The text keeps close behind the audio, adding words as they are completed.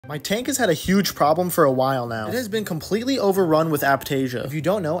My tank has had a huge problem for a while now. It has been completely overrun with Aiptasia. If you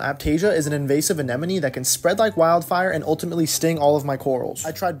don't know, Aiptasia is an invasive anemone that can spread like wildfire and ultimately sting all of my corals.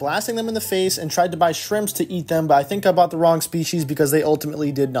 I tried blasting them in the face and tried to buy shrimps to eat them, but I think I bought the wrong species because they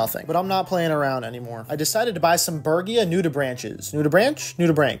ultimately did nothing. But I'm not playing around anymore. I decided to buy some Bergia nudibranches. Nudibranch?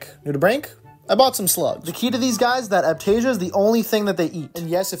 Nudibranch. Nudibranch? I bought some slugs. The key to these guys is that Aiptasia is the only thing that they eat. And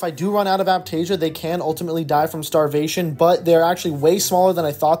yes, if I do run out of Aiptasia, they can ultimately die from starvation, but they're actually way smaller than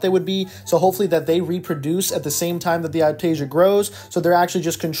I thought they would be, so hopefully that they reproduce at the same time that the Aiptasia grows, so they're actually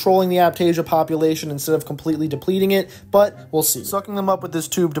just controlling the Aiptasia population instead of completely depleting it, but we'll see. Sucking them up with this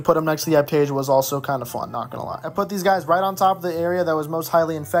tube to put them next to the Aiptasia was also kind of fun, not gonna lie. I put these guys right on top of the area that was most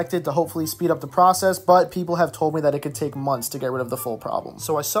highly infected to hopefully speed up the process, but people have told me that it could take months to get rid of the full problem.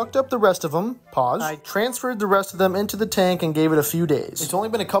 So I sucked up the rest of them, pause. I transferred the rest of them into the tank and gave it a few days. It's only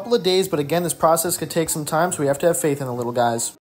been a couple of days, but again, this process could take some time, so we have to have faith in the little guys.